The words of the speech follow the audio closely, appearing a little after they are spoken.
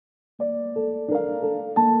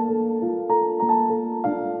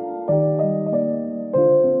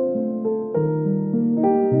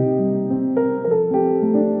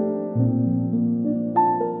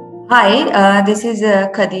Hi, this is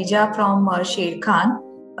Khadija from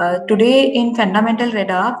Sharekhan. Today in Fundamental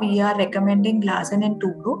Radar, we are recommending Larsen &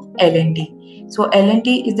 Toubro L&T. So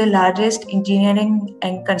L&T is the largest engineering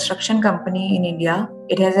and construction company in India.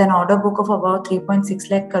 It has an order book of about 3.6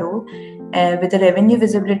 lakh crore with a revenue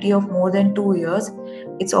visibility of more than 2 years.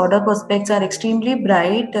 Its order prospects are extremely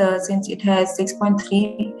bright since it has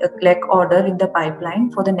 6.3 lakh order in the pipeline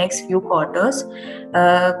for the next few quarters.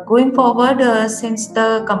 Going forward, since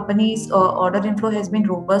the company's order inflow has been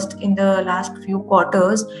robust in the last few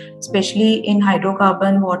quarters, especially in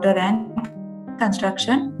hydrocarbon, water, and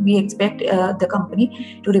construction, we expect the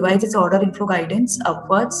company to revise its order inflow guidance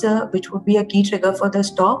upwards, which would be a key trigger for the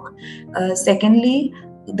stock. Secondly,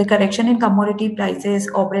 the correction in commodity prices,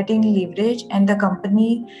 operating leverage, and the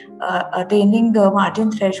company attaining the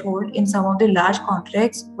margin threshold in some of the large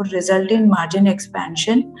contracts would result in margin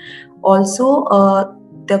expansion. Also,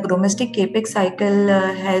 the domestic capex cycle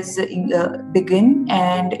has begun,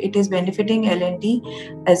 and it is benefiting L&T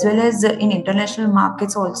as well as in international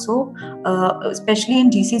markets also, especially in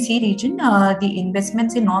GCC region. The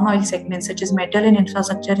investments in non-oil segments such as metal and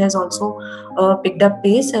infrastructure has also picked up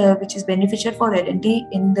pace, which is beneficial for L&T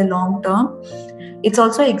in the long term. It's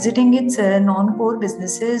also exiting its non-core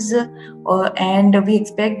businesses, and we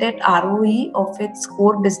expect that ROE of its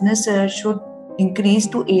core business should increase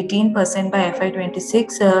to 18% by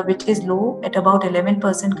FY26, which is low at about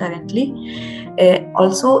 11% currently.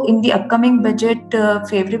 Also, in the upcoming budget,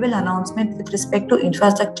 favorable announcement with respect to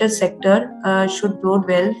infrastructure sector should bode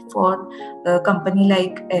well for a company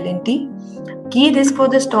like L&T. Key risk for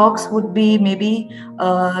the stocks would be maybe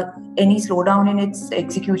any slowdown in its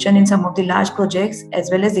execution in some of the large projects, as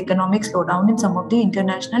well as economic slowdown in some of the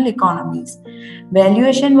international economies.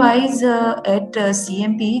 Valuation wise, at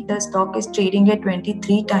CMP, the stock is trading at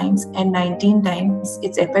 23 times and 19 times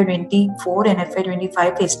its FY24 and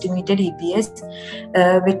FY25 estimated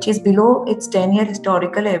EPS, which is below its 10-year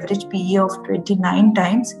historical average PE of 29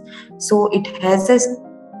 times. So it has a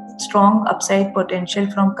strong upside potential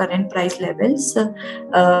from current price levels.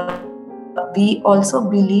 We also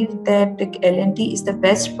believe that L&T is the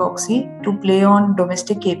best proxy to play on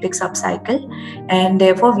domestic capex upcycle, and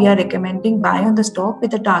therefore we are recommending buy on the stock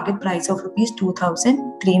with a target price of rupees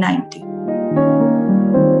 2,390.